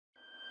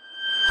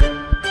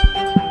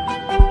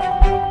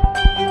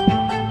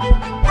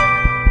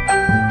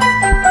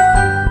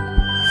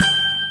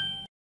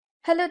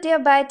Hello dear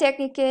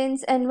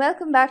biotechnicans and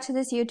welcome back to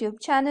this YouTube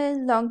channel.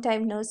 Long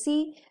time no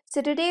see.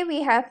 So today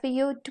we have for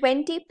you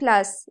 20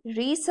 plus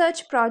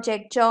research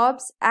project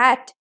jobs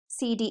at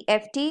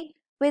CDFD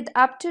with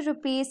up to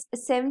rupees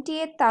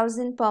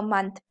 78,000 per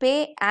month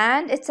pay,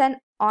 and it's an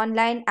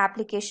online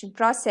application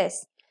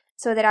process.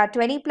 So there are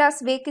 20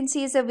 plus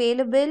vacancies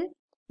available,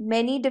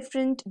 many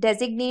different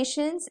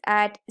designations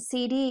at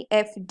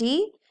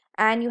CDFD,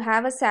 and you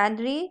have a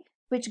salary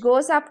which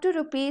goes up to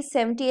rupees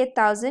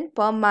 78,000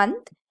 per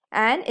month,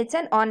 and it's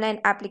an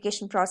online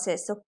application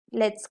process. So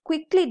let's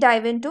quickly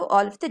dive into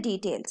all of the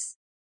details.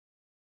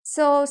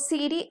 So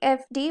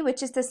CDFD,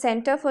 which is the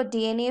Center for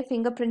DNA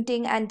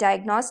Fingerprinting and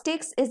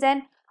Diagnostics, is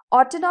an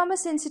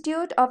autonomous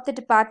institute of the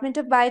Department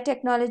of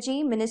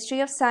Biotechnology,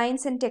 Ministry of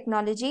Science and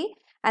Technology,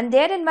 and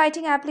they're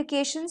inviting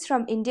applications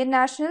from Indian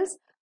nationals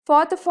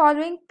for the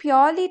following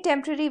purely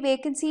temporary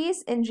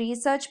vacancies in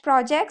research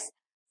projects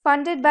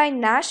funded by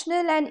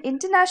national and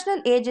international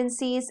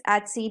agencies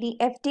at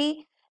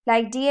CDFD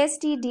like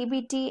DST,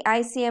 DBT,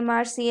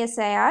 ICMR,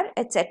 CSIR,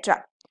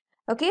 etc.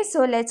 Okay,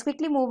 so let's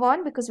quickly move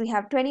on because we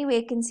have 20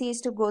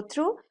 vacancies to go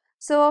through.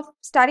 So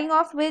starting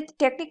off with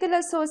technical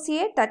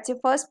associate, that's your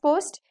first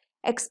post.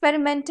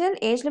 Experimental,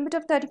 age limit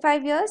of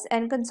 35 years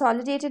and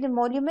consolidated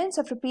emoluments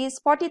of rupees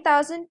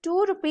 40,000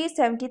 to rupees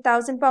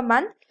 70,000 per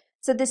month.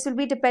 So this will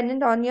be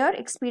dependent on your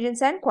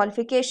experience and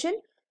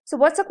qualification. So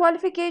what's a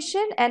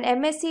qualification? An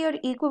MSc or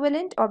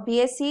equivalent or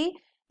BSc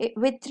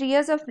with 3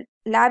 years of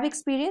lab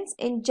experience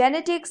in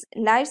genetics,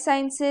 life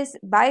sciences,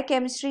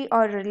 biochemistry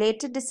or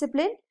related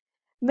discipline.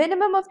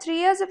 Minimum of 3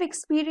 years of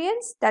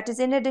experience, that is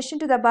in addition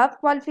to the above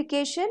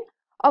qualification,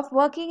 of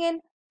working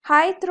in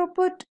high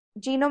throughput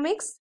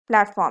genomics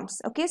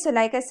platforms. Okay, so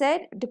like I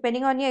said,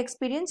 depending on your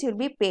experience, you'll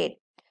be paid.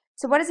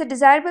 So what is a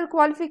desirable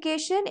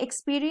qualification?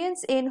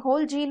 Experience in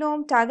whole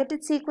genome,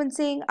 targeted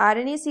sequencing,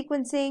 RNA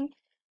sequencing,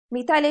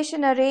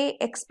 methylation array,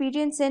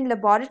 experience in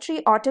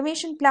laboratory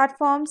automation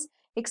platforms,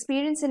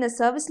 experience in a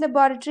service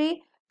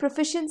laboratory,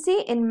 proficiency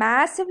in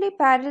massively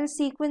parallel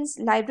sequence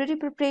library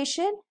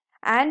preparation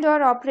and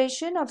or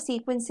operation of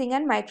sequencing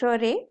and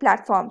microarray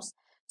platforms.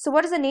 So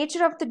what is the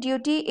nature of the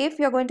duty? If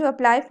you're going to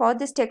apply for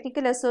this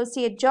technical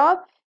associate job,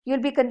 you'll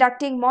be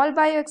conducting mol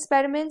bio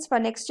experiments for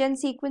next-gen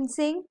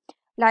sequencing,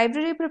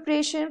 library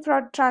preparation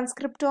for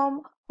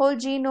transcriptome, whole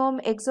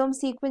genome, exome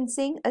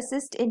sequencing,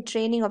 assist in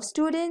training of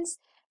students,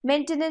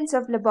 maintenance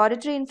of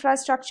laboratory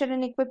infrastructure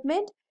and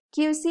equipment,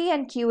 QC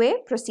and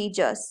QA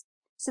procedures.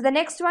 So the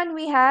next one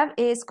we have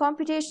is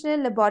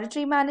computational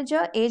laboratory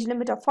manager, age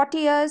limit of 40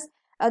 years.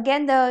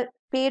 Again, the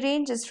pay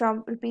range is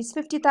from rupees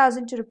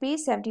 50,000 to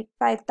rupees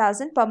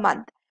 75,000 per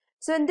month.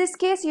 So in this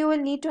case, you will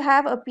need to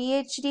have a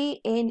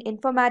PhD in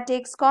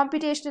informatics,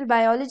 computational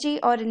biology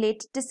or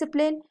related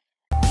discipline,